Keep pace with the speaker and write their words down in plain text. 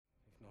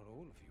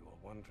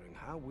wondering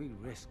how we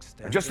risk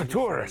I'm just a standing in front of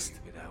tourist.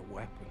 you without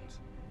weapons.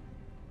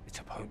 It's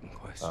a potent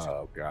question.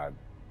 Oh, God.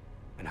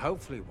 And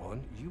hopefully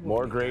one you will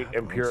More need to great have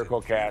empirical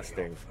answered very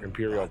casting. often.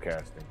 Imperial But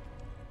casting.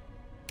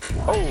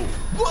 Oh.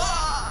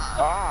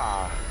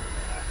 Ah.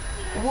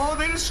 Whoa,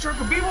 they just struck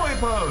a B-boy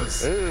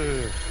pose.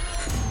 Ugh.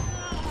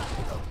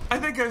 I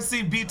think I've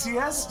seen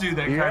BTS do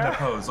that kind Yeah. of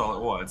pose all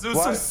at once. It was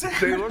What? so sick.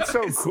 They look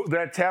so cool.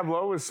 That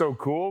tableau was so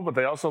cool, but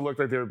they also looked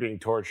like they were being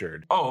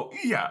tortured. Oh,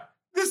 yeah.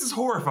 This is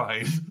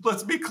horrifying.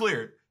 Let's be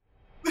clear.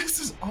 This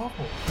is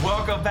awful.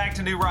 Welcome back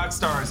to New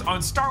Rockstars.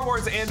 On Star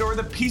Wars Andor,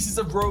 the pieces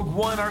of Rogue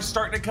One are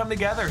starting to come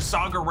together.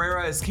 Saw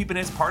Gerrera is keeping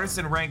his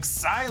partisan ranks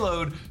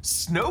siloed.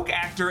 Snoke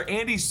actor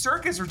Andy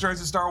Serkis returns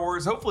to Star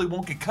Wars, hopefully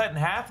won't get cut in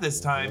half this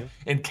time.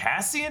 And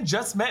Cassian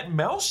just met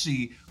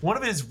Melshi, one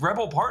of his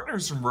rebel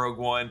partners from Rogue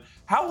One.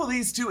 How will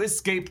these two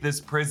escape this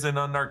prison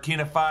on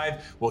Narkina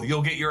 5? Well,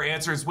 you'll get your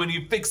answers when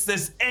you fix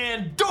this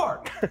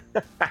Andor.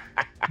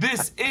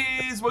 This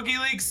is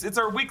WikiLeaks. It's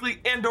our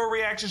weekly Andor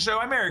reaction show.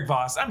 I'm Eric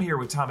Voss. I'm here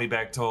with Tommy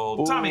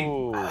Bechtold. Tommy,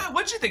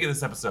 what'd you think of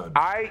this episode?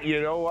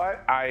 You know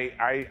what?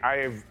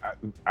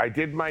 I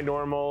did my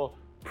normal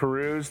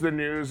peruse the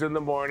news in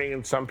the morning,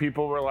 and some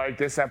people were like,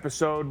 this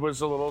episode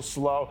was a little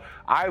slow.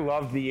 I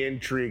love the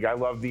intrigue. I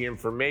love the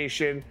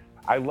information.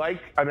 I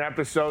like an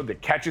episode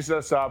that catches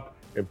us up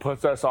and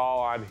puts us all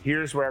on,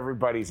 here's where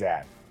everybody's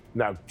at.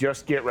 Now,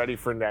 just get ready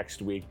for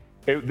next week.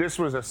 This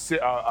was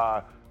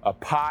a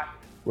pot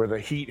where the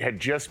heat had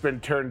just been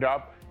turned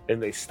up,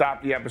 and they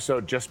stopped the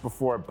episode just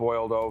before it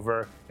boiled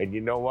over. And you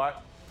know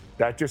what?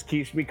 That just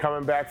keeps me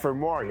coming back for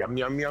more. Yum,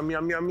 yum, yum,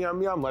 yum, yum,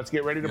 yum, yum. Let's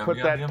get ready to put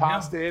that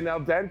pasta in al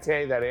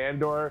dente, that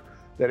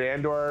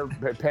Andor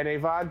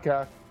penne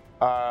vodka.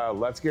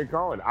 Let's get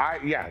going.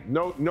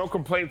 No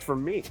complaints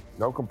from me.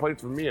 No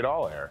complaints from me at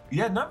all, Eric.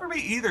 Yeah, not for me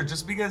either,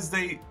 just because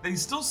they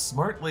still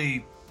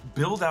smartly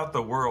build out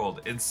the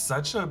world in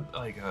such a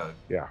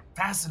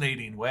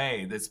fascinating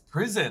way. This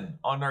prison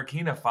on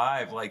Narkina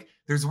 5, like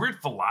there's a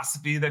weird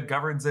philosophy that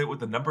governs it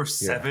with the number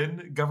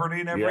 7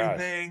 governing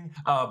everything.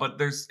 Yes. But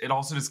it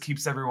also just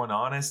keeps everyone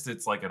honest.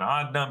 It's like an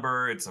odd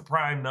number, it's a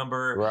prime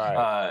number.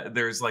 Right.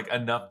 There's like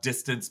enough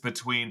distance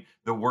between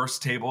the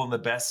worst table and the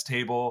best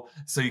table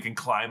so you can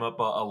climb up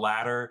a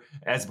ladder,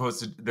 as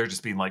opposed to there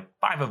just being like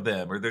 5 of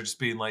them, or there just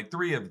being like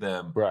 3 of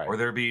them, right, or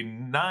there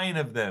being 9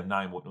 of them.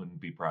 9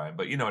 wouldn't be prime,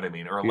 but you know what I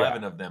mean, or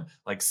 11 of them.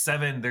 Like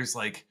 7, there's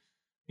like,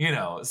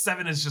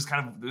 7 is just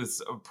kind of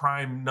this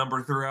prime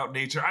number throughout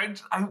nature.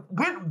 I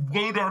went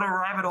way down a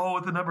rabbit hole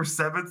with the number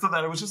 7, so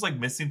that it was just like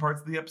missing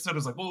parts of the episode. I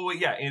was like, well,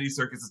 wait, yeah, Andy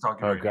Serkis is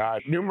talking. Oh,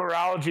 God.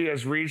 Numerology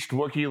has reached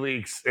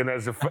WikiLeaks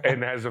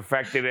and has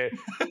affected it.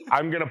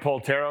 I'm going to pull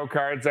tarot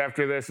cards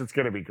after this. It's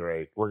going to be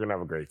great. We're going to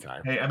have a great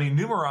time. Hey, I mean,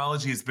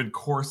 numerology has been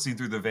coursing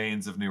through the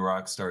veins of New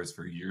Rockstars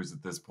for years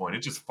at this point. It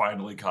just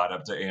finally caught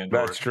up to Andor.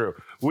 That's true.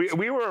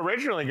 We were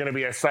originally going to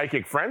be a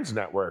Psychic Friends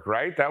network,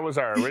 right? That was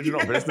our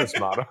original business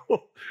model.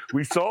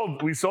 We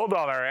sold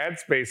all our ad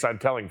space on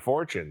telling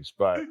fortunes,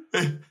 but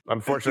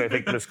unfortunately,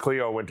 I think Miss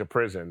Cleo went to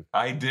prison.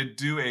 I did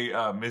do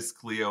a Miss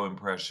Cleo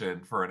impression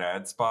for an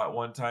ad spot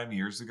one time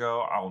years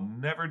ago. I'll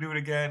never do it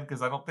again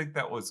because I don't think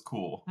that was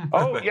cool.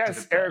 Oh,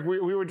 yes, Eric,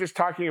 we were just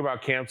talking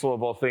about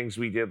cancelable things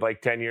we did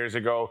like 10 years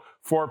ago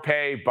for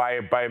pay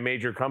by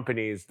major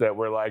companies that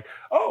were like,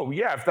 oh,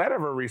 yeah, if that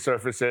ever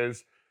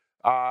resurfaces,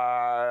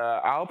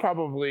 I'll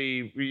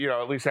probably,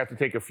 at least have to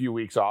take a few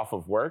weeks off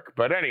of work.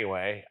 But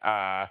anyway,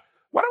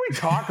 why don't we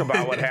talk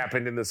about what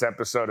happened in this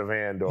episode of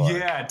Andor?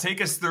 Yeah, take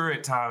us through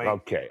it, Tommy.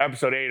 Okay.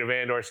 Episode 8 of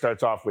Andor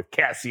starts off with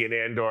Cassian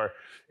Andor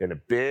in a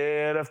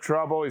bit of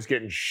trouble. He's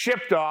getting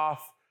shipped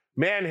off,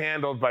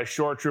 manhandled by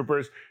shore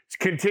troopers. It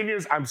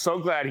continues. I'm so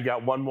glad he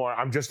got one more.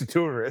 I'm just a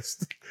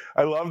tourist.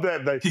 I love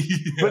that.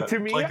 Yeah, but to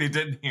me, like they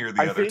didn't hear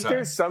the other time. I think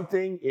there's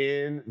something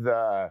in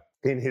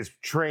his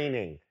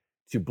training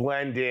to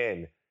blend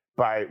in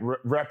by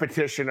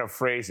repetition of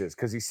phrases,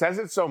 because he says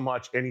it so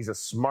much and he's a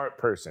smart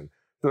person.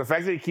 So the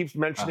fact that he keeps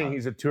mentioning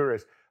he's a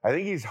tourist, I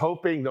think he's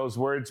hoping those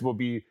words will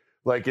be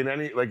like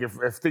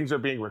if things are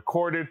being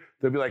recorded,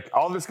 they'll be like,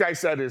 all this guy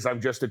said is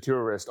I'm just a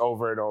tourist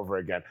over and over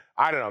again.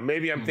 I don't know.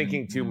 Maybe I'm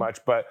thinking too much,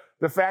 but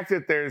the fact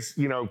that there's,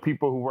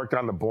 people who worked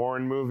on the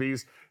Bourne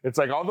movies, it's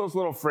like all those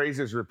little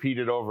phrases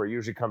repeated over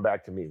usually come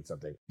back to mean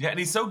something. Yeah, and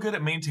he's so good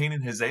at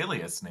maintaining his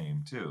alias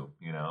name too.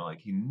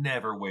 Like he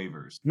never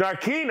wavers.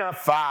 Narkina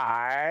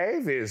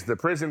 5 is the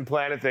prison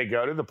planet they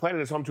go to. The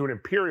planet is home to an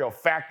Imperial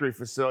factory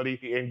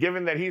facility, and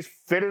given that he's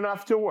fit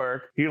enough to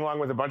work, he, along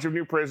with a bunch of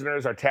new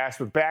prisoners, are tasked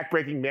with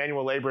backbreaking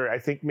manual labor, I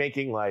think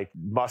making like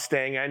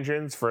Mustang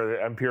engines for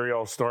the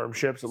Imperial storm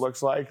ships, it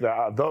looks like.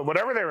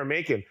 Whatever they were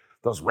making,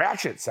 those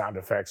ratchet sound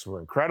effects were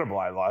incredible.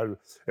 I love it.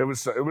 It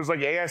was like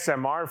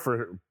ASMR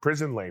for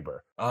prison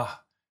labor.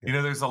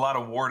 There's a lot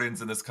of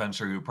wardens in this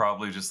country who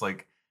probably just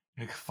like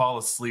fall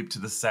asleep to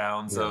the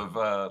sounds of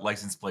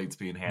license plates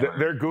being hammered.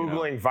 They're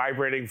Googling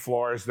vibrating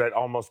floors that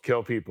almost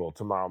kill people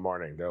tomorrow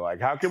morning. They're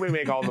like, how can we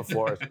make all the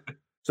floors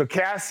So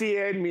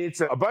Cassian meets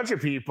a bunch of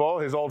people,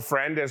 his old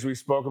friend, as we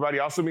spoke about. He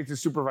also meets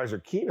his supervisor,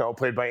 Kino,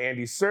 played by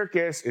Andy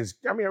Serkis.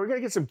 Are we going to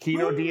get some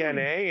Kino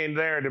DNA in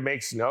there to make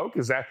Snoke?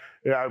 Is that,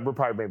 we're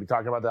probably maybe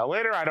talking about that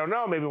later. I don't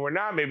know. Maybe we're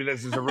not. Maybe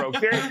this is a rogue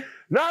theory.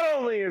 Not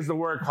only is the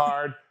work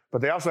hard,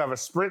 but they also have a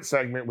sprint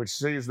segment which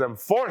sees them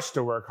forced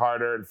to work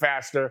harder and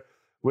faster,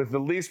 with the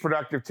least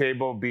productive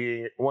table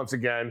being, once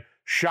again,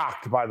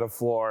 shocked by the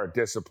floor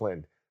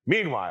disciplined.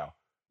 Meanwhile,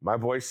 my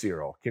boy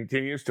Cyril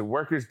continues to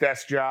work his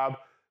desk job,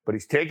 but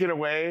he's taken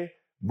away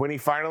when he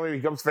finally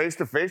comes face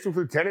to face with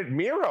Lieutenant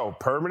Miro.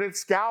 Permanent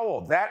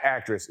scowl. That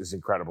actress is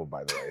incredible,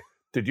 by the way.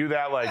 To do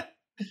that, like,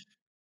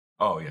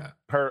 oh yeah,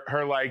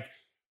 her like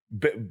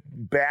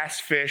bass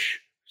fish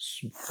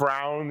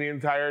frown the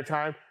entire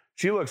time.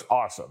 She looks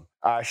awesome.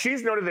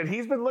 She's noted that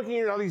he's been looking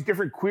at all these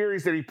different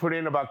queries that he put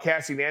in about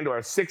Cassian Andor.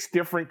 6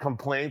 different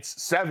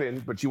complaints,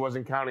 7, but she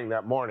wasn't counting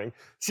that morning.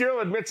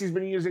 Cyril admits he's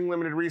been using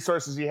limited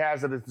resources he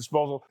has at his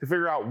disposal to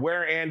figure out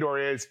where Andor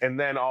is, and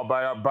then all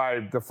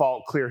by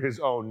default clear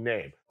his own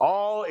name.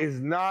 All is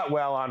not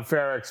well on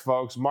Ferrix,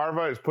 folks.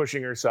 Marva is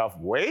pushing herself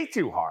way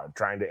too hard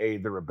trying to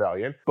aid the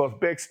rebellion. Both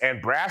Bix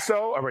and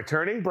Brasso, a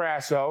returning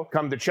Brasso,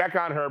 come to check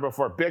on her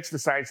before Bix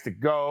decides to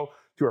go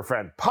to her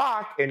friend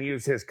Pac and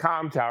use his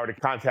comm tower to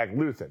contact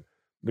Luthen.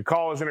 The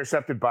call is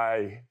intercepted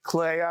by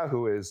Clea,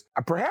 who is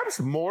perhaps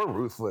more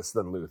ruthless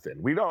than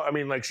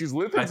Luthen. She's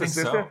Luthen's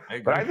assistant,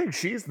 but I think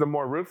she's the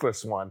more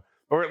ruthless one,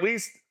 or at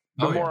least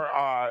the more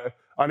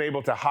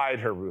unable to hide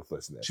her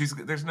ruthlessness.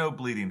 There's no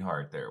bleeding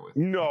heart there with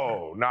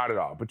No, not at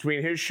all.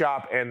 Between his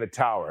shop and the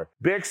tower,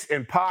 Bix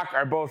and Pac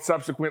are both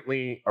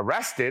subsequently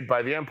arrested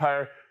by the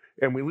Empire,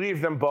 and we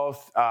leave them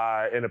both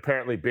in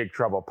apparently big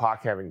trouble,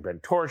 Pac having been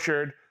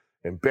tortured,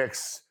 and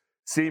Bix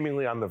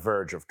seemingly on the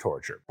verge of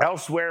torture.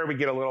 Elsewhere, we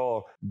get a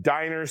little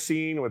diner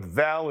scene with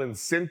Vel and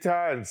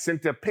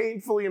Cinta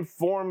painfully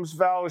informs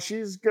Vel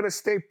she's going to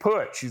stay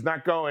put. She's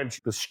not going.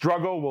 The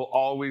struggle will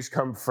always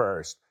come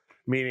first,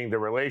 meaning the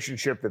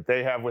relationship that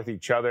they have with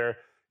each other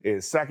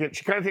is second.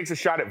 She kind of takes a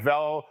shot at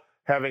Vel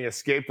having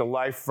escaped a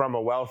life from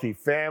a wealthy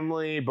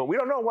family, but we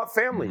don't know what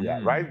family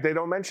yet, right? They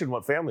don't mention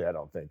what family, I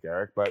don't think,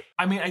 Eric. But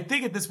I mean, I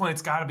think at this point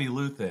it's got to be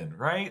Luthen,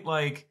 right?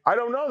 Like, I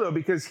don't know though,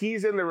 because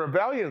he's in the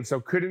rebellion. So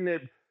couldn't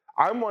it?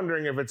 I'm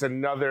wondering if it's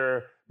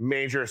another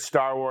major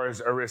Star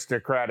Wars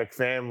aristocratic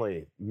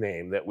family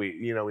name that we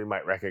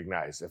might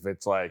recognize. If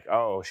it's like,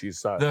 oh,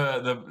 she's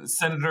the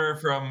senator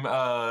from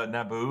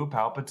Naboo,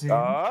 Palpatine.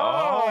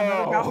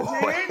 Oh,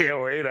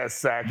 Palpatine? Wait a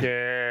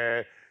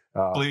second.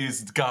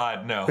 Please,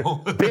 God,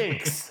 no.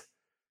 Binks.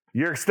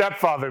 Your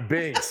stepfather,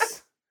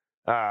 Binks.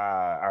 All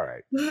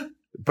right.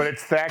 But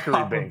it's Thackeray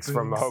Papa Binks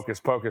from the Binks. Hocus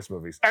Pocus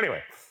movies.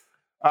 Anyway,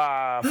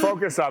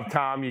 focus up,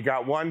 Tom. You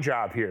got one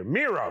job here.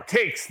 Miro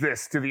takes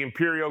this to the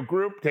Imperial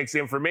group, takes the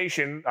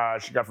information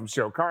she got from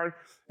Cyril Karn,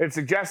 and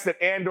suggests that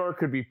Andor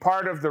could be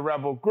part of the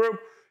rebel group.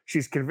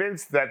 She's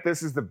convinced that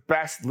this is the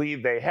best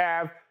lead they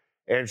have,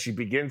 and she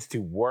begins to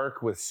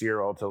work with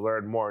Cyril to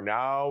learn more.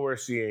 Now we're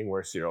seeing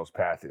where Cyril's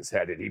path is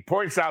headed. He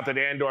points out that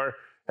Andor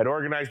had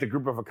organized a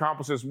group of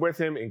accomplices with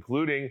him,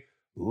 including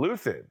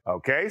Luthen.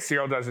 Okay,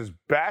 Cyril does his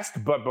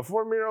best, but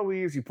before Miro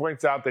leaves, he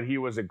points out that he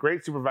was a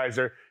great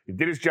supervisor. He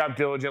did his job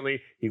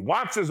diligently. He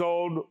wants his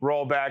old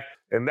rollback,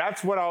 and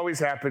that's what always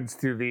happens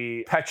to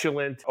the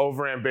petulant,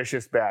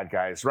 overambitious bad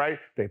guys, right?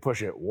 They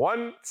push it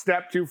one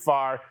step too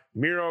far.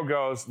 Miro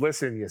goes,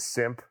 listen, you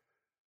simp,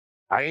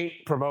 I ain't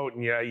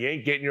promoting you. You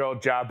ain't getting your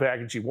old job back.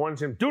 And she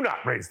warns him, do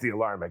not raise the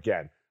alarm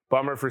again.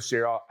 Bummer for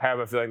Cyril. I have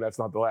a feeling that's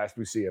not the last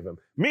we see of him.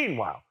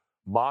 Meanwhile,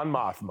 Mon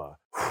Mothma,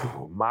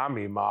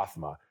 Mommy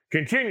Mothma,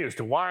 continues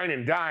to wine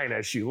and dine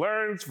as she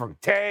learns from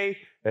Tay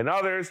and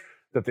others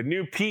that the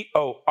new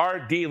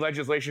PORD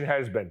legislation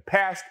has been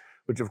passed,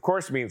 which of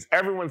course means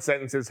everyone's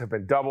sentences have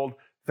been doubled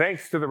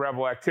thanks to the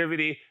rebel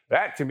activity.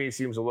 That to me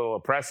seems a little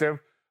oppressive,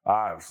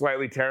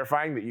 slightly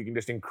terrifying that you can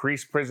just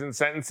increase prison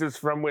sentences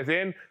from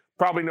within.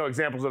 Probably no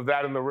examples of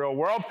that in the real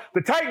world.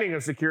 The tightening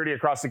of security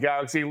across the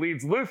galaxy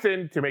leads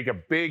Luthen to make a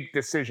big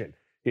decision.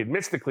 He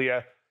admits to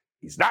Clea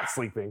he's not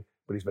sleeping,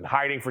 but he's been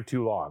hiding for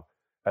too long.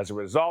 As a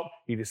result,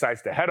 he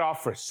decides to head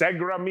off for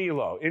Segra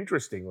Milo.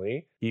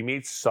 Interestingly, he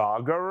meets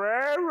Saw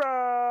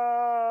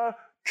Gerrera,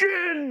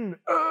 Jyn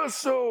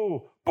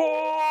Erso,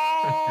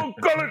 Bo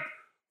Gullet.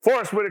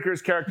 Forrest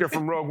Whitaker's character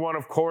from Rogue One,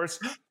 of course.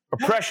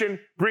 Oppression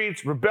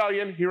breeds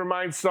rebellion, he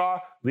reminds Saw,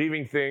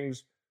 leaving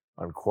things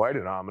on quite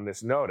an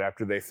ominous note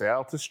after they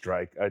fail to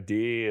strike a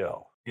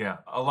deal. Yeah,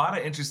 a lot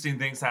of interesting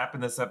things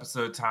happen this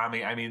episode,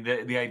 Tommy. I mean,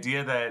 the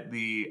idea that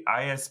the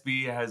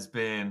ISB has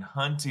been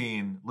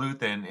hunting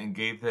Luthen and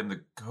gave them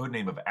the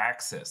codename of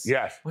Axis.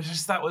 Yes. Which I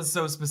just thought was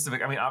so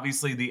specific. I mean,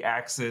 obviously the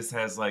Axis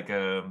has like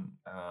a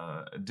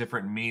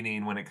different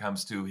meaning when it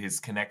comes to his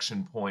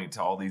connection point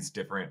to all these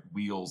different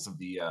wheels of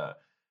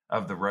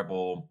the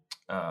rebel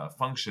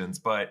functions,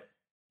 but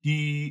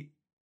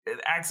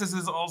Axis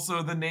is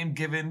also the name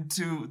given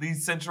to the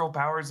Central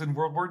Powers in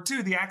World War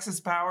II, the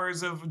Axis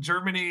powers of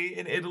Germany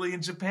and Italy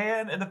and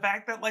Japan, and the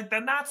fact that like the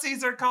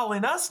Nazis are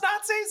calling us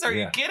Nazis? Are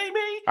you kidding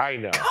me? I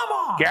know. Come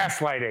on.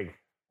 Gaslighting,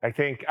 I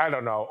think. I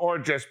don't know. Or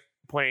just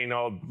plain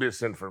old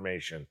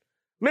misinformation.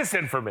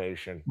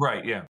 Misinformation.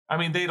 Right, yeah. I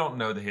mean, they don't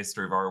know the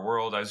history of our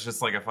world. It's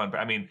just like a fun.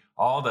 I mean,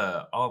 all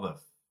the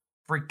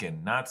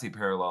freaking Nazi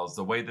parallels,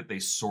 the way that they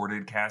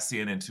sorted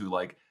Cassian into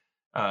like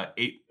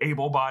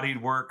able-bodied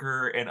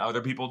worker and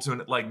other people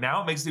to like,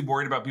 now it makes me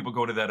worried about people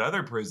going to that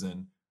other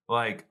prison.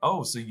 Like,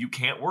 oh, so you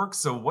can't work?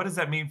 So what does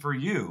that mean for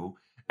you?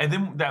 And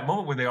then that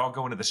moment where they all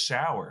go into the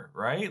shower,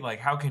 right? Like,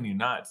 how can you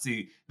not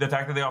see the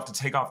fact that they all have to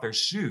take off their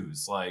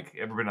shoes? Like,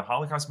 ever been to a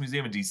Holocaust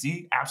Museum in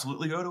DC?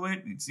 Absolutely go to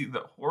it. You'd see the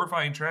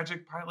horrifying,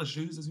 tragic pile of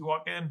shoes as you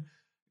walk in.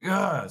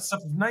 Ugh,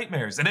 stuff of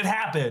nightmares. And it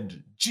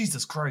happened.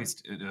 Jesus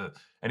Christ.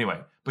 Anyway,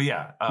 but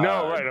yeah.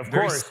 No, right, of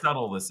very course.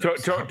 Subtle this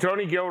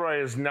Tony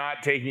Gilroy is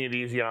not taking it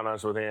easy on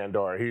us with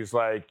Andor. He's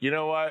like, you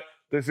know what?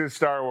 This is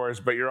Star Wars,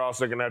 but you're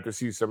also going to have to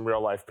see some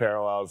real life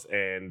parallels,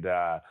 and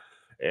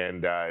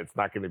it's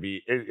not going to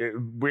be.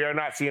 We are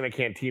not seeing a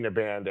Cantina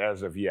band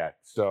as of yet.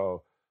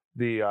 So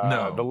the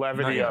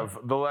levity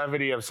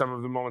of some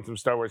of the moments of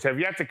Star Wars have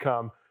yet to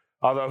come.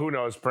 Although who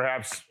knows?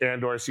 Perhaps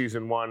Andor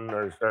season 1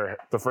 or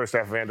the first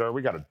half of Andor.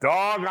 We got a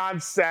dog on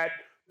set.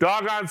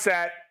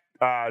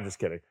 Just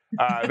kidding.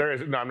 There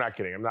is no. I'm not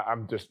kidding.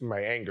 I'm just. My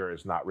anger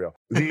is not real.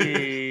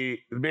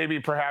 Maybe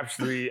perhaps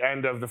the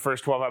end of the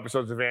first 12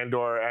 episodes of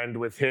Andor end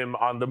with him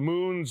on the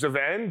moons of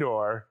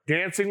Endor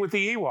dancing with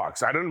the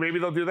Ewoks. I don't know. Maybe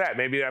they'll do that.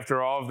 Maybe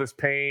after all of this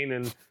pain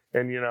and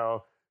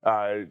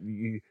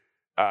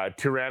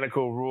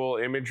tyrannical rule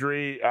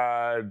imagery,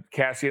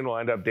 Cassian will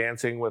end up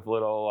dancing with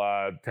little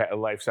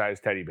life-size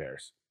teddy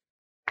bears,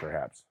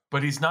 perhaps.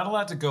 But he's not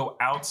allowed to go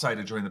outside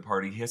to join the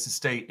party. He has to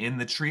stay in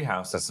the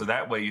treehouses. So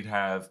that way you'd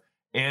have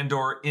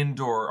Andor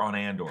indoor on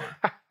Andor.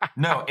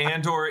 No,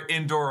 Andor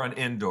indoor on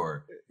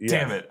indoor. Yes.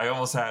 Damn it. I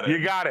almost had it.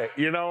 You got it.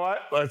 You know what?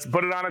 Let's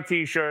put it on a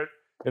t-shirt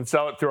and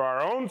sell it through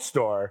our own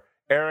store,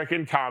 Eric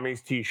and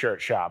Tommy's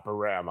T-shirt shop,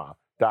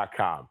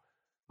 Arama.com.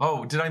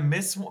 Oh, did I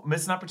miss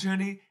an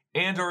opportunity?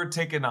 Andor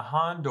taking a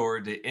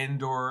Hondor to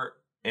indoor.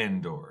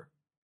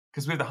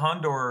 Because we have the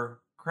Hondor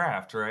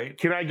craft, right?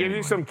 Can I give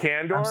you some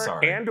candor? I'm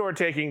sorry. Andor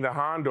taking the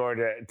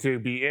Hondor to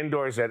be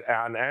indoors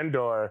on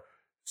Endor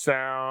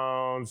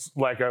sounds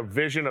like a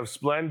vision of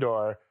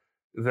splendor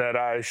that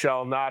I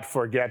shall not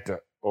forget.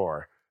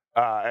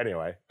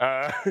 Anyway.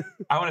 I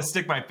want to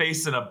stick my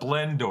face in a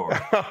blendor.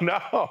 Oh,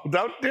 no,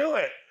 don't do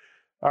it.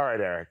 All right,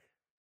 Eric.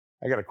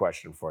 I got a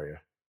question for you.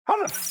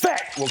 How the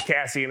feck will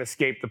Cassian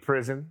escape the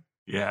prison?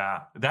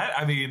 Yeah,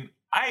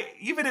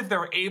 even if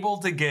they're able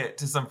to get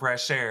to some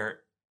fresh air,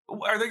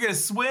 are they going to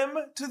swim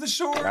to the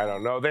shore? I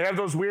don't know. They have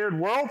those weird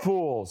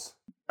whirlpools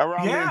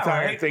around the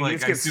entire thing.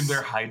 Like, I assume there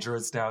are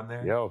hydras down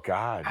there. Oh,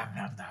 God.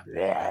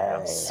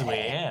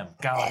 Swim.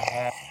 Go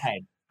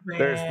ahead.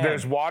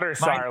 There's water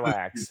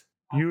sarlacc.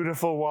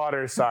 Beautiful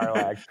water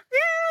sarlacc.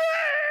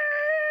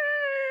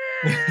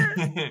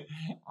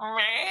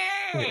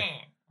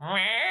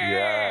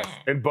 Yes.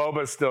 And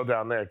Boba's still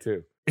down there,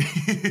 too.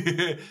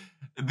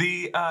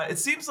 It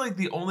seems like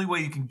the only way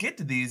you can get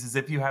to these is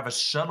if you have a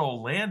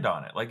shuttle land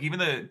on it. Like even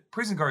the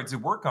prison guards who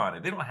work on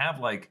it, they don't have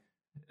like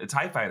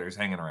TIE fighters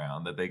hanging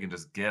around that they can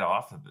just get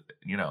off of it,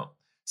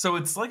 So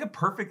it's like a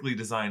perfectly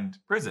designed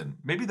prison.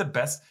 Maybe the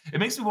best. It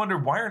makes me wonder,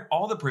 why aren't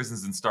all the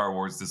prisons in Star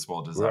Wars this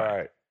well designed?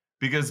 Right.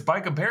 Because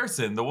by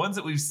comparison, the ones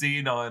that we've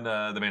seen on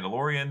The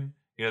Mandalorian,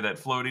 that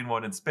floating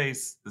one in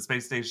space, the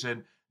space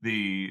station,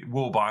 the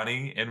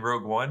Wulbani and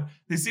Rogue One,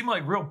 they seem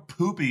like real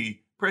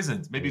poopy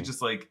prisons. Maybe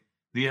just like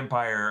the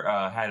Empire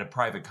had a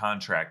private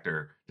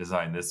contractor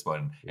design this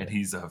one, and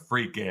he's a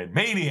freaking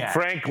maniac.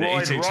 Frank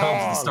Lloyd H.H.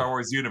 Holmes in the Star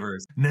Wars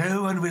universe.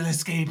 No one will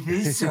escape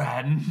this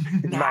one.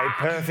 My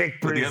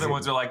perfect prison. But the other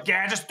ones are like,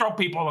 yeah, just throw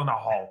people in the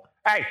hole.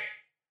 Hey,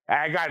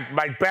 I got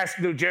my best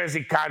New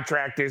Jersey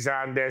contractors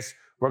on this.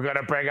 We're going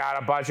to bring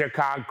out a bunch of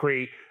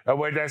concrete, and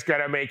we're just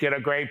going to make it a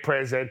great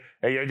prison.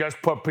 And you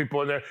just put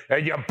people in there,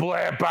 and you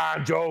blare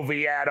Bon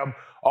Jovi at them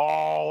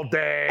all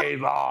day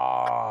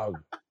long.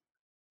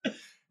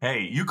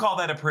 Hey, you call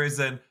that a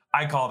prison,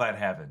 I call that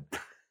heaven.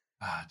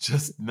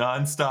 Just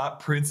nonstop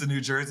Prince of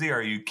New Jersey.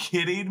 Are you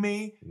kidding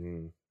me?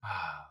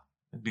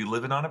 I'd be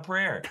living on a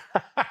prayer.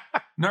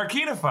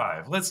 Narkina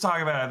 5. Let's talk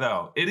about it,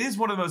 though. It is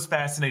one of the most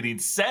fascinating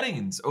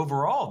settings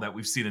overall that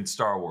we've seen in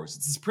Star Wars.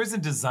 It's this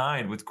prison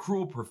designed with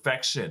cruel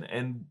perfection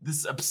and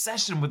this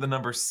obsession with the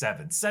number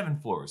 7. 7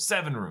 floors,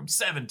 7 rooms,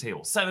 7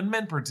 tables, 7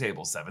 men per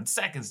table, 7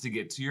 seconds to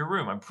get to your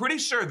room. I'm pretty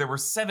sure there were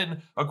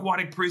 7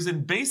 aquatic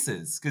prison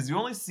bases because you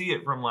only see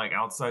it from like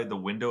outside the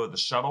window of the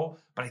shuttle,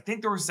 but I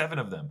think there were 7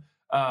 of them.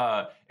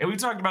 And we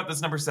talked about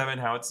this number 7,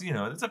 how it's,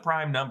 it's a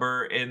prime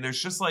number, and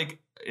there's just like,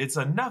 it's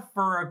enough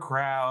for a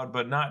crowd,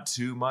 but not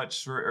too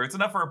much or it's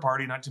enough for a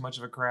party, not too much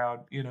of a crowd,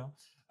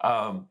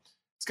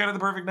 It's kind of the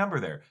perfect number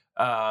there.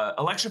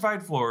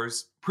 Electrified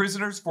floors,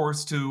 prisoners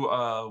forced to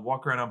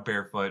walk around on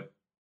barefoot,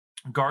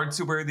 guards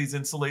who wear these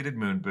insulated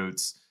moon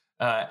boots.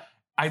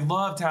 I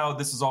loved how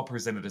this was all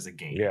presented as a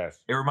game. Yes.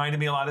 It reminded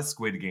me a lot of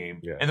Squid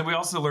Game. Yes. And then we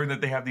also learned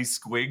that they have these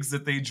squigs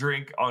that they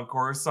drink on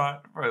Coruscant,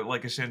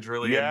 like a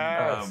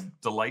Chandrilian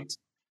delight.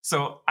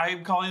 So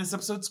I'm calling this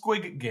episode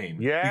Squid Game.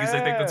 Yes. Because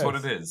I think that's what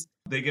it is.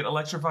 They get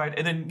electrified.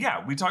 And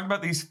then, we talked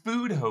about these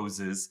food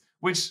hoses,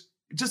 which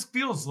just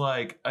feels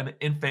like an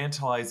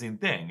infantilizing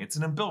thing. It's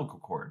an umbilical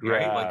cord,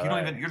 right? Yeah, like you don't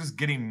right. even, you're just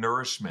getting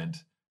nourishment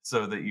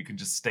so that you can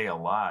just stay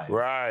alive.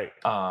 Right.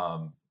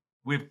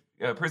 We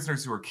have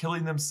prisoners who are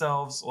killing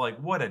themselves. Like,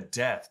 what a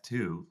death,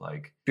 too.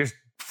 Like, Just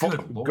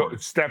Good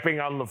Lord. stepping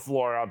on the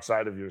floor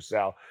outside of your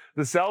cell.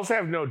 The cells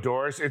have no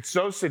doors. It's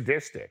so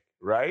sadistic,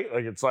 right?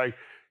 Like, it's like,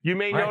 you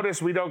may Right.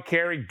 notice we don't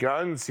carry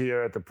guns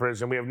here at the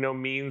prison. We have no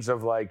means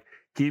of like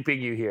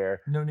keeping you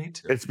here. no need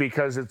to. It's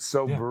because it's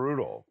so Yeah.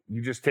 brutal.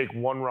 You just take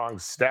one wrong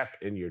step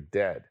and you're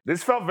dead.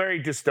 This felt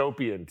very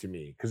dystopian to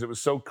me because it was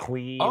so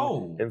clean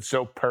Oh. and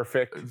so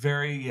perfect.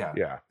 Very,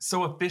 Yeah.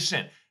 so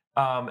efficient.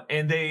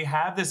 And they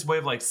have this way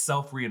of like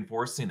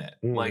self-reinforcing it.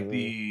 Like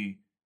Mhm.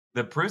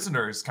 the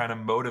prisoners kind of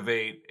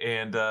motivate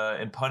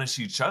and punish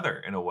each other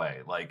in a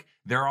way. Like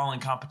they're all in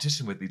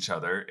competition with each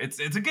other. It's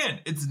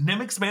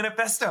Nemec's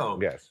manifesto.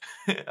 Yes.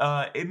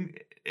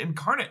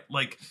 Incarnate.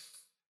 Like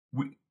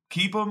we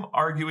keep them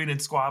arguing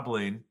and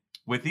squabbling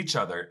with each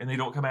other, and they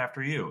don't come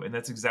after you. And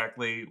that's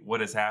exactly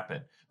what has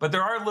happened. But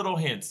there are little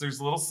hints.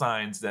 There's little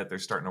signs that they're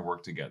starting to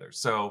work together.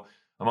 So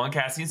among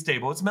Cassian's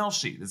stable, it's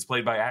Melshi. It's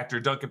played by actor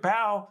Duncan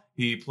Powell.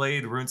 He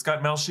played Rune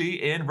Scott Melshi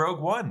in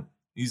Rogue One.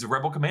 He's a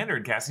rebel commander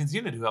in Cassian's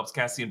unit who helps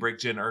Cassian break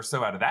Jyn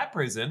Erso out of that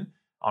prison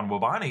on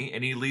Wobani,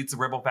 and he leads the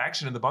rebel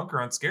faction in the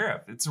bunker on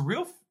Scarif. It's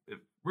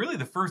really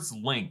the first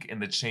link in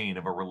the chain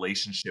of a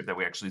relationship that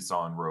we actually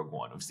saw in Rogue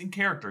One. We've seen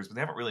characters, but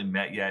they haven't really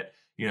met yet.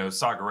 You know,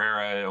 Saw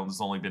Gerrera has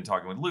only been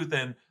talking with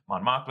Luthen.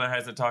 Mon Mothma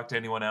hasn't talked to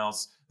anyone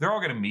else. They're all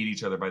going to meet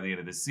each other by the end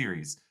of this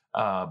series.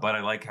 But I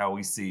like how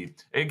we see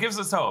it gives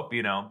us hope,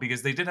 you know,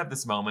 because they did have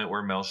this moment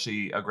where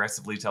Melshi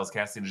aggressively tells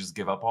Cassian to just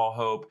give up all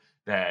hope,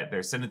 that their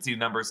ascendancy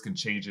numbers can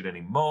change at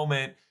any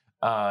moment,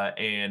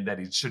 and that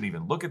he shouldn't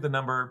even look at the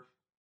number.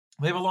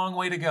 They have a long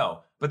way to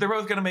go, but they're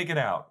both going to make it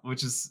out,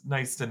 which is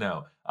nice to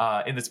know.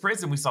 In this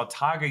prison, we saw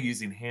Taga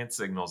using hand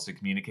signals to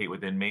communicate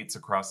with inmates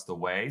across the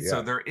way. Yeah.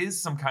 So there is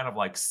some kind of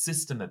like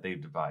system that they've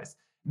devised.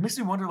 It makes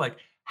me wonder, like,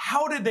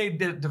 how did they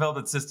develop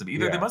that system?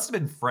 Either they must have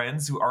been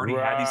friends who already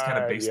had these kind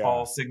of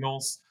baseball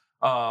signals,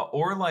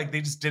 or like they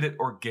just did it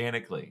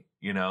organically,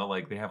 you know,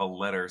 like they have a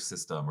letter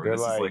system, or They're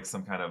this like, is like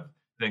some kind of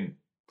thing.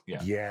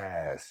 Yeah.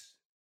 Yes.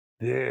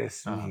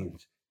 This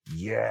means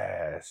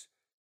yes.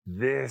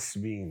 This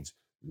means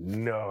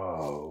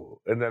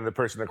no. And then the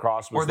person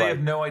across was or they like,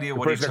 have no idea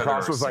what each person other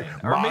across are was like, saying.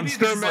 Or maybe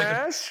this Monster is like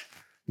Mash?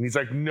 And he's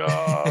like, no.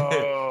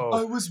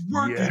 I was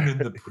working in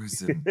the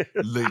prison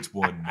late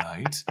one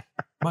night.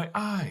 My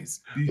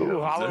eyes.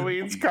 Ooh,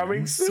 Halloween's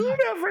coming soon,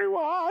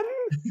 everyone.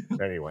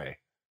 Anyway.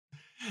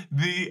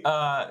 You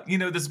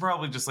know, this is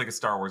probably just like a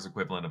Star Wars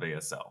equivalent of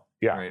ASL.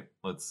 Yeah. Right?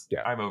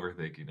 Yeah. I'm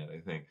overthinking it, I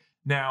think.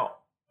 Now,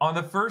 on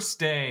the first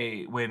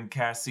day when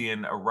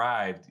Cassian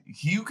arrived,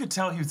 you could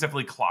tell he was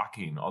definitely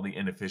clocking all the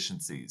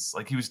inefficiencies.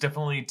 Like he was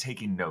definitely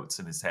taking notes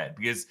in his head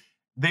because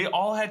they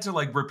all had to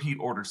like repeat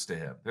orders to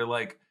him. They're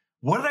like,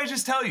 what did I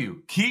just tell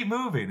you? Keep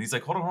moving. He's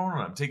like, hold on.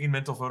 I'm taking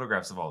mental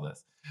photographs of all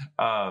this.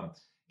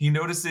 He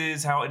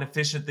notices how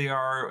inefficient they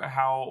are,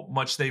 how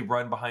much they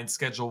run behind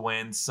schedule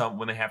when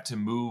they have to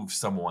move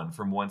someone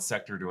from one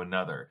sector to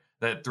another.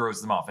 That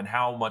throws them off, and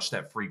how much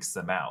that freaks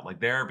them out. Like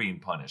they're being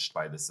punished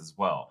by this as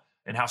well,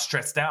 and how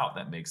stressed out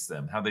that makes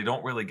them, how they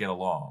don't really get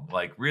along.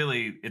 Like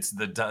really, it's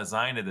the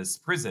design of this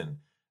prison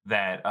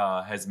that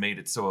has made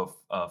it so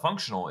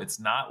functional. It's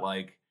not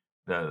like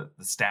the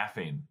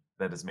staffing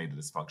that has made it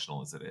as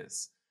functional as it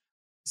is.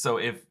 So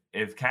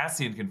if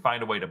Cassian can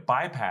find a way to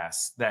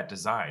bypass that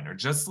design, or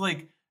just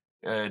like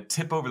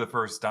tip over the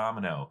first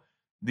domino,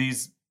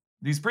 these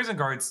prison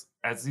guards,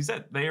 as he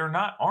said, they are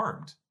not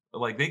armed.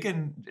 Like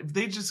if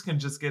they can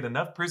get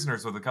enough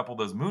prisoners with a couple of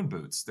those moon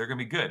boots, they're gonna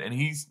be good. And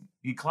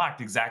he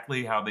clocked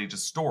exactly how they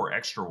just store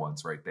extra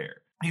ones right there.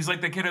 He's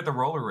like the kid at the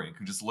roller rink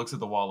who just looks at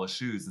the wall of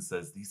shoes and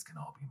says, "These can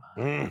all be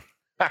mine."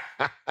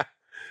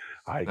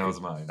 That was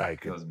mine.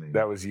 That was me.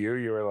 That was you.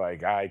 You were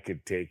like, I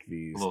could take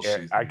these.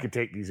 I could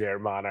take these Air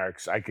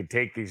Monarchs. I could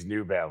take these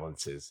New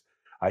Balances.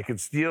 I could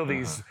steal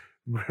these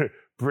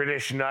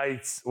British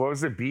Knights. What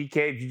was it?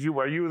 BK?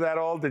 Were you that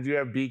old? Did you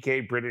have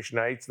BK British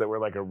Knights that were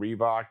like a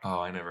Reebok? Oh,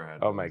 I never had.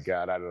 Oh my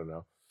God, I don't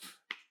know.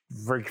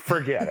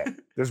 Forget it.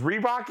 Does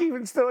Reebok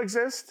even still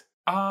exist?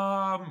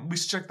 We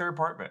should check their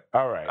apartment.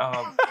 All right.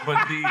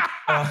 But the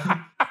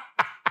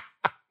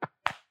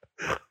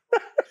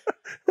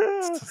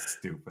so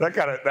stupid. That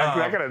got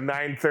a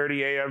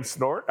 9:30 a.m.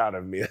 snort out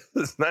of me.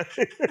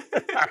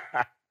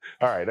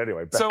 All right.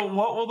 Anyway. Back. So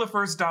what will the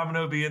first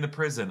domino be in the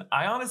prison?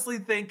 I honestly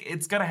think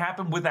it's going to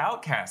happen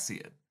without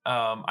Cassian.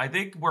 I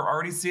think we're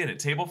already seeing it.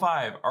 Table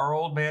 5, our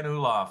old man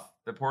Olaf.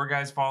 The poor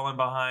guy's falling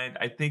behind.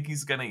 I think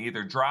he's going to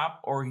either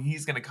drop or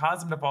he's going to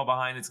cause him to fall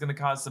behind. It's going to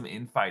cause some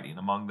infighting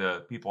among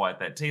the people at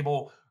that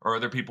table or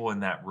other people in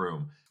that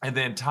room. And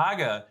then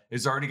Taga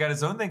has already got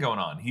his own thing going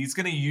on. He's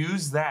going to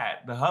use the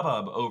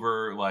hubbub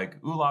over like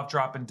Olaf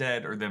dropping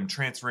dead or them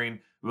transferring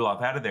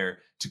Ulaf out of there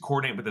to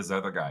coordinate with this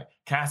other guy.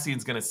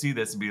 Cassian's going to see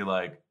this and be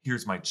like,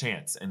 here's my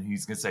chance. And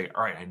he's going to say,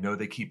 all right, I know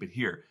they keep it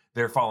here.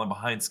 They're falling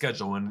behind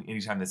schedule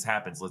anytime this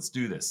happens. Let's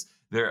do this.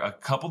 A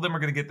couple of them are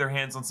going to get their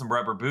hands on some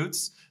rubber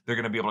boots. They're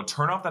going to be able to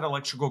turn off that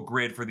electrical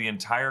grid for the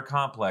entire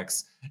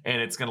complex,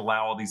 and it's going to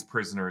allow all these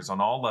prisoners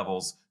on all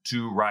levels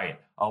to riot.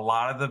 A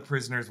lot of the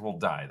prisoners will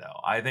die, though.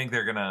 I think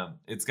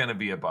it's going to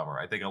be a bummer.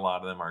 I think a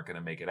lot of them aren't going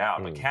to make it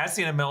out. But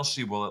Cassian and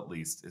Melshi will at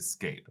least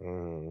escape.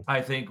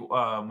 I think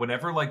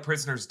whenever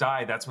prisoners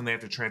die, that's when they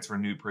have to transfer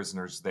new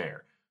prisoners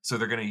there. So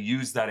they're going to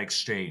use that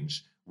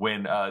exchange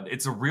when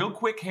it's a real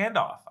quick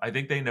handoff. I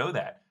think they know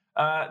that.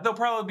 There'll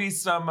probably be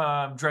some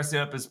dressing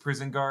up as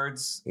prison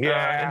guards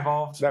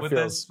involved with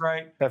this,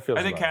 right? That feels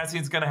I think right.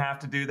 Cassian's going to have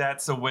to do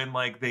that. So when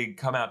they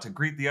come out to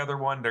greet the other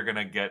one, they're going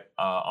to get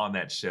on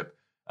that ship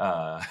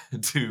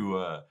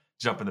to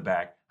jump in the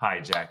back,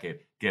 hijack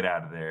it, get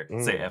out of there,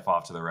 say F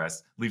off to the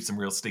rest, leave some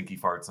real stinky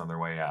farts on their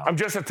way out. I'm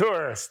just a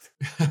tourist.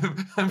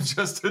 I'm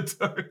just a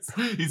tourist.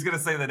 He's going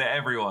to say that to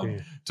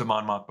everyone, to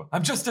Mon Mothma.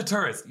 I'm just a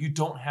tourist. You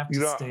don't have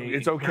to stay.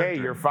 It's okay.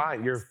 You're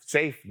fine. You're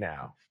safe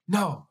now.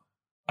 No,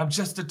 I'm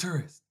just a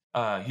tourist.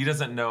 He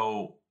doesn't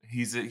know.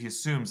 He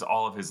assumes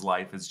all of his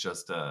life is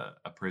just a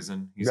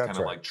prison. He's kind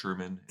of like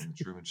Truman in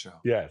Truman Show.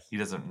 Yes. He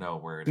doesn't know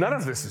where it None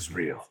is. of this is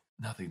real.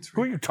 Nothing's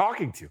Who real. are you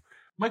talking to?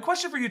 My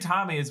question for you,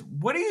 Tommy, is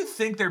what do you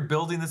think they're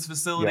building this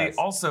facility? Yes.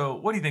 Also,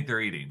 what do you think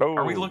they're eating? Oh.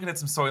 Are we looking at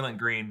some Soylent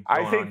Green?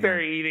 I think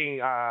they're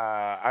eating.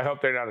 I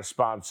hope they're not a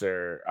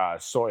sponsor.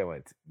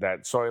 Soylent.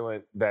 That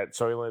Soylent,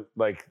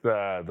 like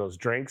those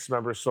drinks.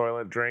 Remember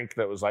Soylent drink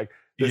that was like,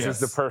 this is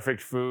the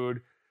perfect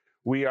food.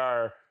 We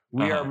are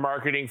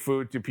marketing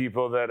food to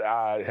people that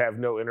have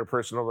no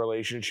interpersonal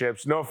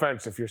relationships. No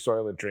offense if you're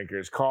Soylent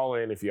drinkers. Call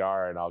in if you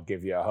are, and I'll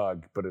give you a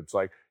hug. But it's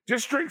like,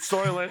 just drink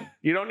Soylent.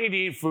 You don't need to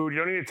eat food. You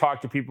don't need to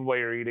talk to people while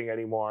you're eating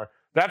anymore.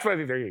 That's what I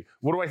think they're eating.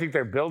 What do I think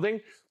they're building?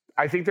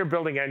 I think they're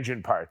building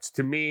engine parts.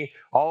 To me,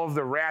 all of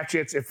the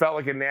ratchets, it felt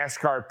like a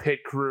NASCAR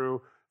pit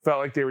crew. Felt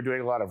like they were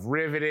doing a lot of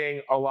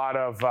riveting, a lot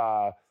of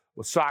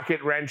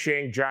socket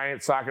wrenching,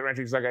 giant socket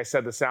wrenchings. Like I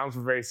said, the sounds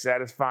were very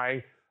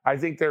satisfying. I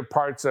think they're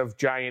parts of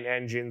giant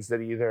engines that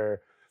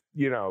either,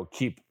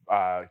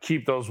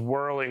 keep those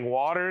whirling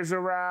waters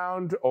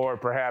around or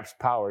perhaps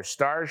power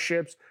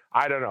starships.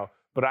 I don't know.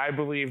 But I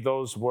believe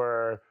those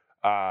were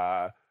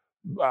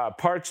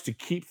parts to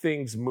keep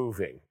things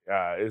moving,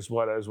 is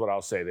what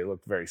I'll say. They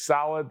looked very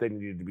solid. They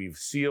needed to be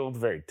sealed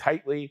very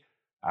tightly.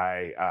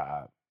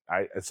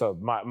 So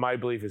my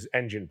belief is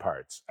engine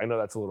parts. I know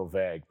that's a little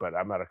vague, but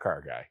I'm not a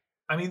car guy.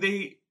 I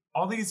mean,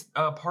 all these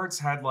parts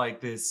had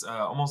this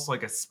almost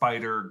like a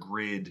spider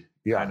grid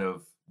kind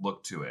of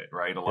look to it,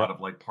 right? A lot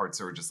of parts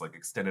that were just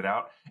extended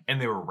out,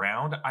 and they were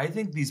round. I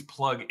think these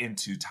plug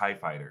into TIE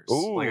fighters.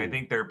 Ooh. I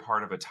think they're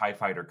part of a TIE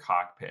fighter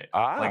cockpit.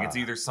 It's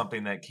either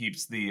something that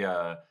keeps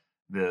the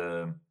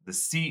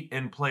seat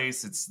in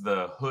place. It's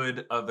the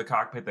hood of the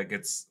cockpit that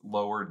gets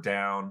lowered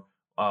down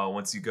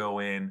once you go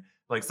in.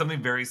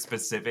 Something very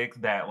specific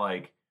that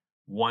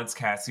once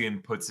Cassian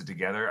puts it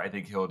together, I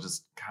think he'll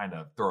just kind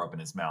of throw up in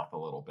his mouth a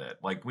little bit.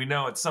 We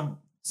know it's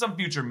some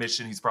future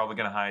mission, he's probably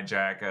going to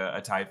hijack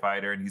a TIE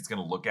fighter, and he's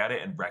going to look at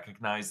it and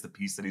recognize the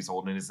piece that he's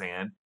holding in his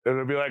hand.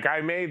 It'll be like,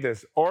 I made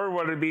this. Or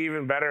what would be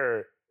even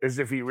better is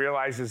if he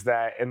realizes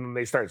that and then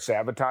they start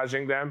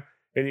sabotaging them,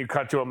 and you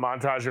cut to a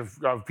montage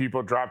of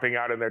people dropping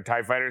out in their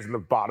TIE fighters and the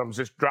bottoms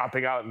just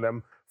dropping out and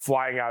them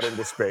flying out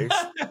into space.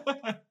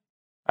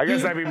 I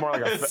guess that'd be more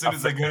like as soon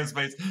as they go to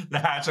space, the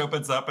hatch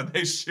opens up and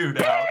they shoot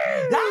out.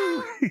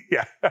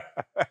 Yeah.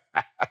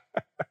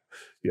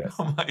 Yes.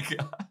 Oh my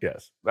God.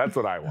 Yes. That's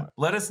what I want.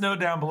 Let us know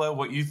down below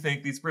what you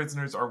think these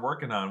prisoners are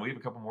working on. We have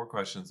a couple more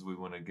questions we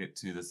want to get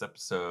to this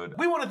episode.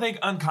 We want to thank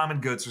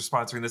Uncommon Goods for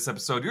sponsoring this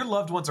episode. Your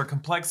loved ones are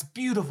complex,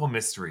 beautiful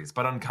mysteries,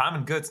 but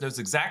Uncommon Goods knows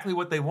exactly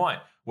what they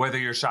want. Whether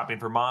you're shopping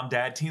for mom,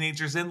 dad,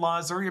 teenagers,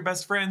 in-laws, or your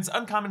best friends,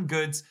 Uncommon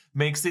Goods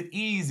makes it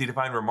easy to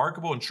find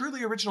remarkable and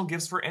truly original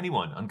gifts for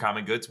anyone.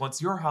 Uncommon Goods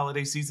wants your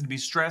holiday season to be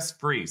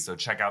stress-free, so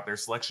check out their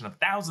selection of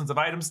thousands of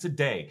items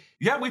today.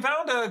 Yeah, we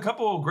found a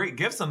couple great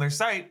gifts on their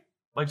site.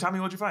 Tommy,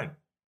 what'd you find?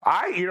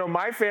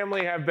 My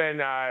family have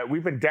been,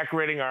 we've been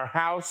decorating our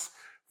house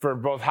for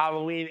both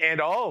Halloween and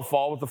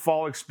fall with the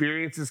Fall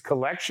Experiences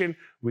collection.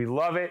 We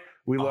love it.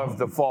 We love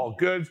the fall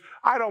goods.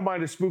 I don't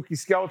mind a spooky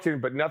skeleton,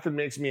 but nothing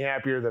makes me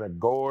happier than a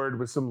gourd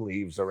with some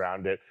leaves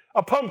around it.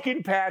 A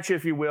pumpkin patch,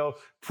 if you will,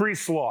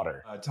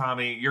 pre-slaughter.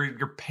 Tommy,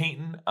 you're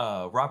painting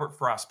a Robert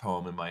Frost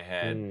poem in my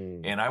head,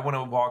 and I want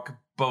to walk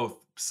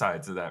both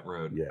sides of that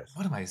road. Yes.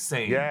 What am I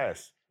saying?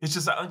 Yes. It's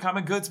just that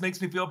Uncommon Goods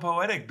makes me feel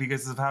poetic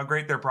because of how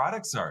great their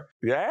products are.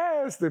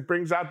 Yes, it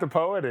brings out the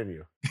poet in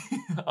you.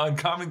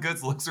 Uncommon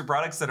Goods looks for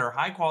products that are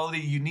high quality,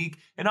 unique,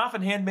 and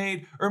often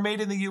handmade or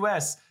made in the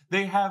U.S.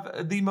 They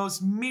have the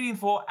most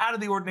meaningful, out of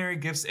the ordinary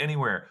gifts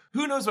anywhere.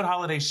 Who knows what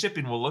holiday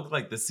shipping will look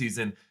like this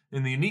season?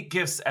 And the unique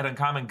gifts at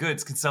Uncommon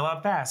Goods can sell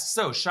out fast,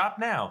 so shop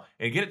now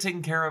and get it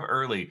taken care of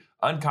early.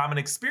 Uncommon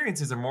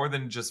experiences are more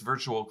than just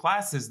virtual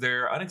classes.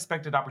 They're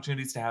unexpected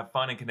opportunities to have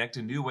fun and connect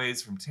in new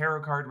ways, from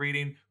tarot card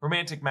reading,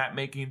 romantic map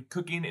making,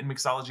 cooking and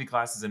mixology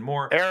classes, and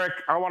more. Eric,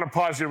 I want to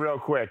pause you real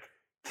quick.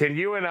 Can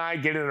you and I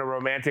get in a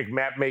romantic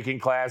map making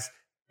class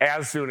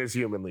as soon as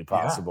humanly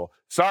possible? Yeah.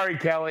 Sorry,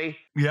 Kelly.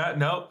 Yeah,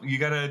 no,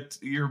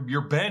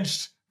 you're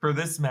benched for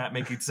this map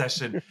making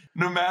session.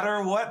 No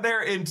matter what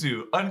they're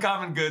into,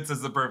 Uncommon Goods is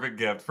the perfect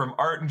gift. From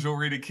art and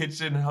jewelry to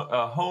kitchen,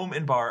 home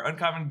and bar,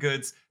 Uncommon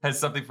Goods has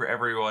something for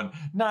everyone.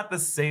 Not the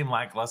same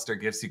lackluster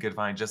gifts you could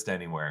find just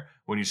anywhere.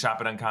 When you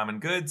shop at Uncommon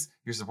Goods,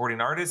 you're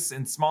supporting artists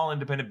and small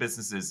independent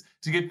businesses.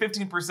 To get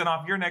 15%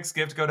 off your next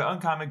gift, go to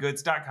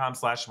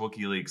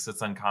uncommongoods.com/WookieLeaks.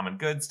 That's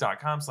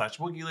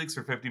uncommongoods.com/WookieLeaks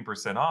for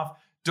 15% off.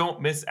 Don't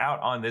miss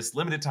out on this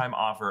limited time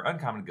offer.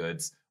 Uncommon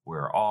Goods.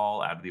 We're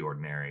all out of the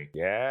ordinary.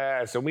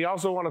 Yes, and we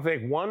also want to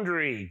thank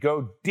Wondery.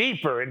 Go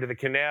deeper into the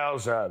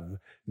canals of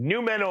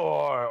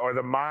Numenor or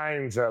the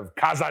mines of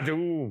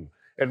Khazad-dûm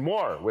and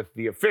more with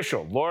the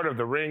official Lord of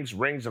the Rings,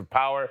 Rings of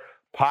Power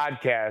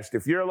podcast.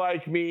 If you're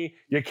like me,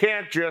 you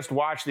can't just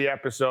watch the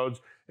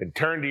episodes and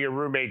turn to your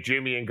roommate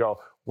Jimmy and go,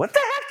 what the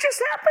heck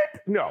just happened?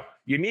 No,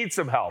 you need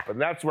some help.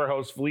 And that's where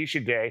host Felicia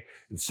Day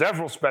and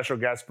several special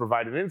guests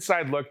provide an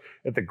inside look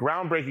at the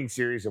groundbreaking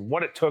series and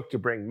what it took to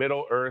bring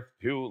Middle-earth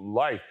to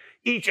life.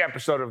 Each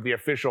episode of the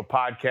official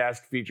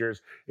podcast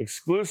features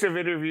exclusive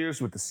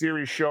interviews with the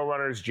series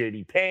showrunners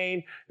J.D.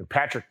 Payne and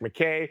Patrick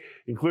McKay,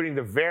 including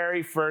the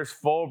very first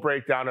full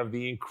breakdown of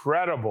the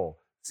incredible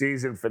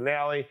season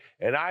finale.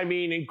 And I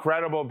mean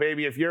incredible,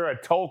 baby. If you're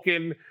a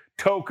Tolkien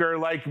toker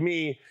like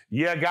me,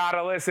 you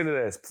gotta listen to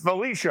this.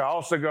 Felicia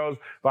also goes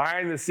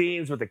behind the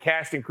scenes with the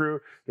cast and crew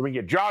to bring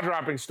you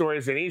jaw-dropping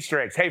stories and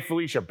Easter eggs. Hey,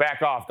 Felicia,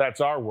 back off.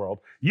 That's our world.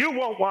 You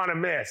won't want to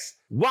miss.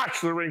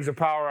 Watch The Rings of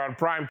Power on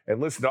Prime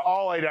and listen to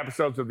all 8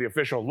 episodes of the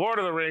official Lord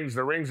of the Rings,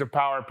 The Rings of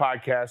Power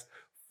podcast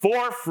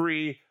for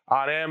free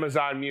on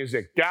Amazon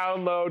Music.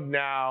 Download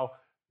now.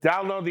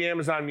 Download the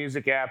Amazon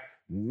Music app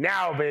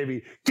now,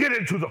 baby. Get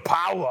into the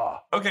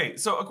power. Okay,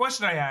 so a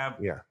question I have.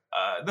 Yeah.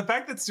 The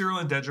fact that Cyril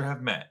and Dedra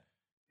have met,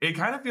 it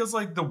kind of feels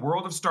like the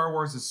world of Star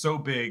Wars is so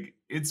big,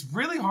 it's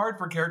really hard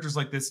for characters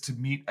like this to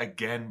meet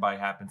again by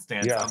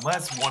happenstance,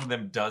 unless one of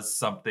them does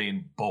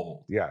something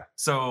bold. Yeah.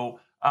 So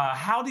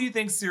how do you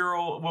think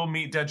Cyril will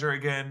meet Dedra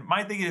again?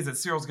 My thing is that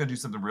Cyril's going to do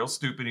something real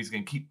stupid. He's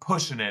going to keep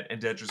pushing it,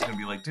 and Dedra's going to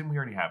be like, didn't we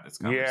already have this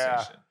conversation?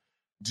 Yeah.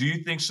 Do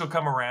you think she'll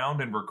come around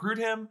and recruit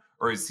him,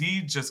 or is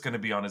he just going to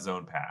be on his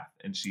own path,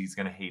 and she's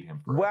going to hate him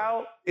forever?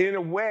 Well, in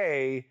a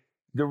way,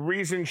 the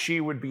reason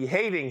she would be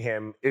hating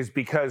him is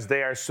because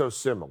they are so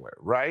similar,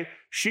 right?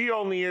 She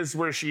only is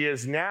where she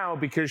is now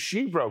because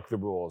she broke the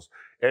rules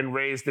and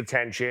raised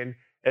attention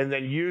and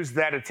then used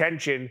that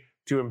attention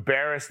to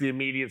embarrass the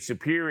immediate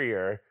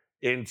superior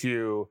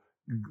into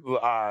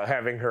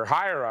having her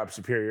higher-up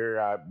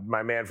superior,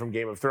 my man from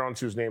Game of Thrones,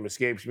 whose name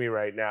escapes me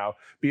right now,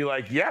 be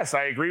like, yes,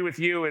 I agree with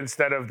you,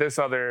 instead of this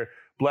other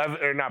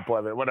forgive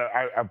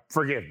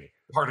me.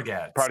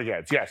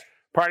 Partygads, yes.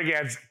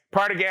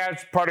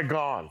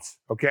 Partygons,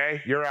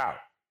 okay? You're out.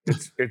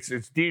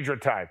 It's Dedra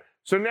time.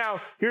 So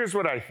now, here's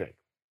what I think.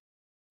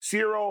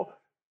 Cyril,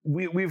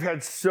 we've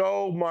had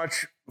so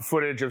much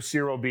footage of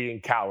Cyril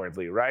being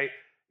cowardly, right?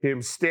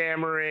 Him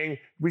stammering.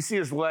 We see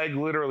his leg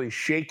literally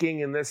shaking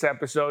in this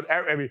episode.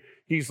 I mean,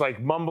 he's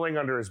like mumbling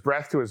under his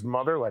breath to his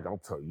mother, like,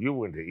 I'll tell you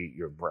when to eat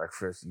your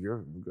breakfast.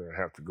 You're going to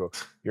have to go.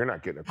 You're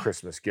not getting a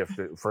Christmas gift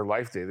for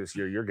Life Day this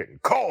year. You're getting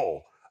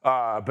coal.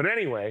 But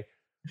anyway,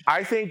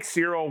 I think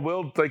Cyril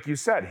will, like you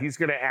said, he's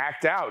going to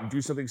act out and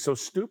do something so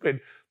stupid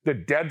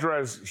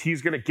that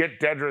he's going to get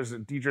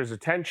Dedra's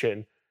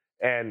attention,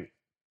 and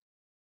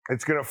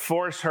it's going to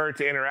force her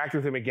to interact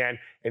with him again,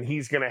 and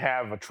he's going to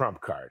have a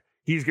trump card.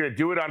 He's going to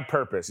do it on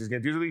purpose. He's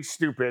going to do something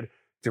stupid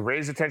to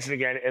raise attention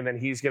again, and then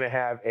he's going to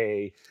have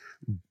a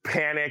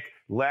panic,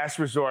 last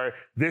resort.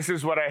 This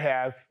is what I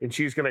have, and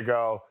she's going to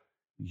go,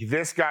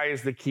 this guy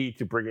is the key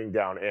to bringing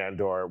down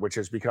Andor, which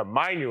has become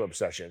my new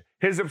obsession.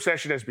 His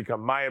obsession has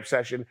become my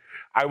obsession.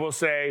 I will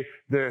say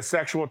the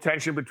sexual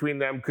tension between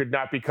them could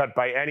not be cut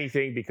by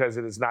anything because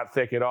it is not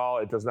thick at all.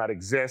 It does not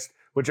exist,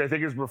 which I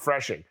think is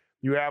refreshing.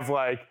 You have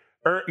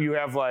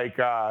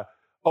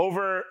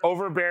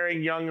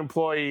overbearing young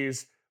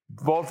employees,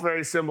 both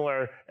very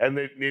similar, and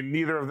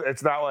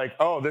it's not like,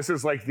 oh, this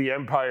is like the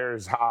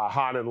Empire's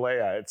Han and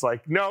Leia. It's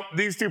like, nope,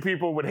 these two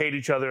people would hate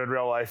each other in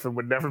real life and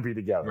would never be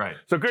together. Right.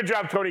 So good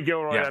job, Tony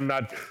Gilroy, on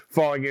not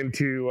falling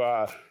into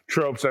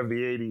tropes of the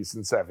 80s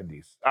and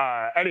 70s.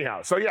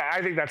 Anyhow, so yeah,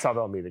 I think that's how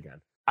they'll meet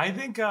again. I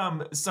think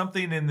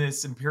something in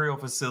this Imperial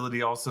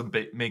facility also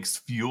makes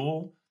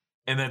fuel,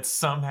 and that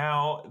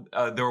somehow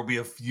there will be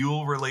a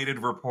fuel-related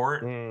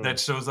report that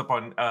shows up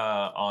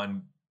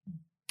on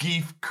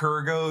Keith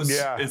Kurgo's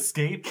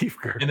escape,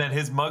 and then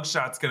his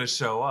mugshot's going to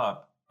show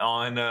up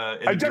on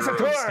just a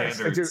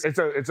tourist.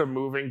 It's a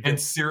moving thing. And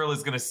Cyril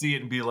is going to see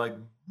it and be like,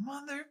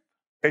 mother,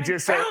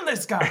 found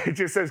this guy. It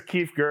just says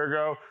Keith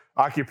Kurgo,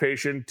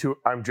 occupation,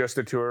 I'm just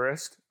a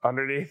tourist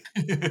underneath.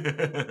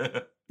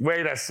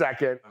 Wait a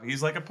second.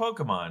 He's like a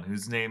Pokemon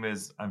whose name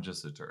is I'm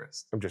just a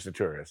tourist. I'm just a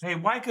tourist. Hey,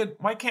 why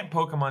can't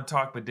Pokemon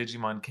talk but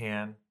Digimon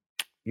can?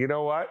 You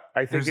know what?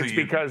 I think it's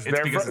because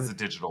it's a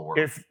digital world.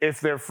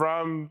 If they're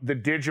from the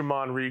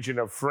Digimon region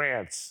of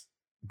France,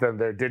 then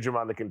they're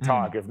Digimon that can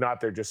talk. If not,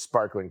 they're just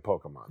sparkling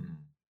Pokemon.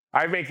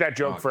 I make that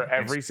joke for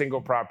every single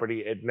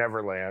property. It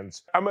never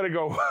lands. I'm gonna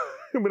go.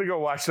 I'm gonna go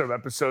watch some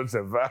episodes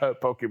of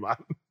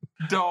Pokemon.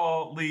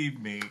 Don't leave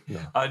me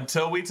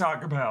until we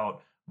talk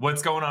about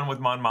what's going on with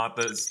Mon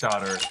Mothma's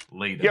daughter,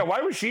 Leda. Yeah,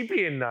 why was she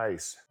being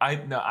nice?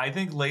 I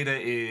think Leda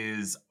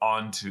is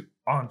onto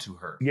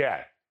her.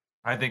 Yeah.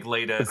 I think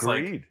Leda is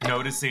like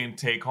noticing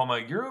Take Homa,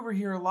 you're over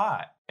here a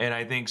lot. And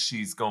I think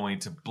she's going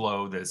to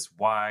blow this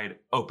wide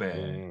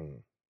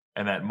open.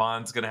 And that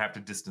Mon's going to have to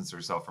distance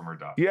herself from her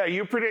daughter. Yeah,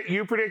 you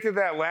predicted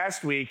that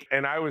last week,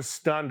 and I was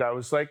stunned. I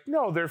was like,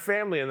 no, they're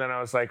family. And then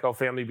I was like, oh,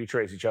 family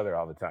betrays each other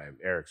all the time.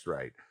 Eric's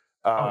right.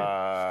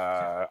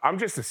 I'm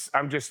just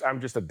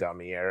a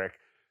dummy, Eric.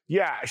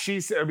 Yeah,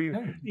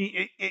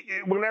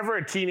 whenever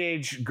a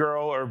teenage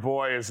girl or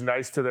boy is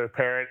nice to their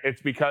parent,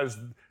 it's because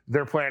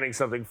they're planning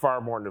something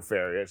far more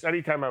nefarious.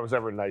 Anytime I was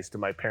ever nice to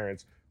my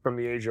parents from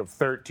the age of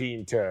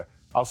 13 to,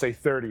 I'll say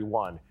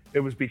 31, it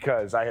was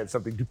because I had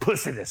something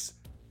duplicitous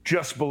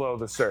just below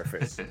the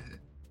surface.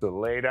 So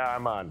Leda,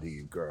 I'm on to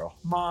you, girl.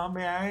 Mom,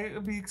 may I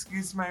be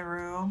excused to my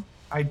room?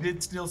 I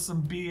did steal some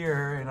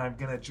beer, and I'm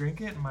going to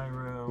drink it in my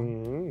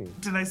room.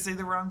 Did I say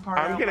the wrong part?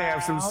 I'm going to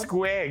have some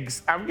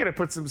squigs. I'm going to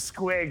put some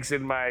squigs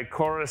in my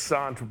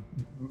Coruscant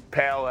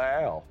Pale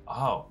Ale.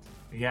 Oh,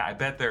 yeah, I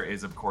bet there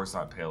is a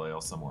Coruscant Pale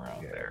Ale somewhere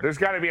out there. There's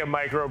got to be a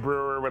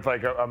microbrewer with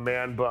like a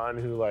man bun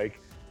who like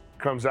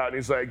comes out and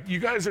he's like, you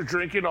guys are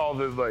drinking all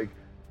the like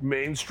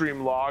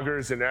mainstream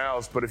lagers and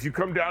ales, but if you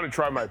come down and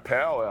try my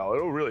Pale Ale,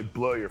 it'll really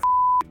blow your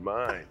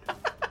mind.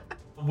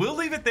 We'll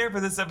leave it there for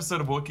this episode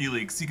of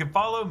WookieLeaks. You can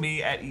follow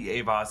me at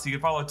EAVoss. You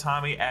can follow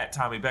Tommy at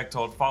Tommy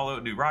Bechtold. Follow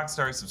New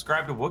Rockstars.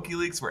 Subscribe to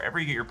WookieLeaks wherever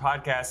you get your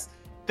podcasts.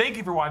 Thank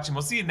you for watching.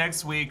 We'll see you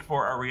next week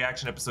for our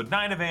reaction episode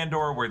 9 of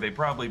Andor, where they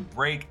probably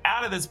break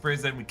out of this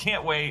prison. We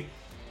can't wait.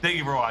 Thank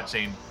you for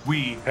watching.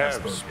 We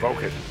have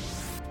spoken.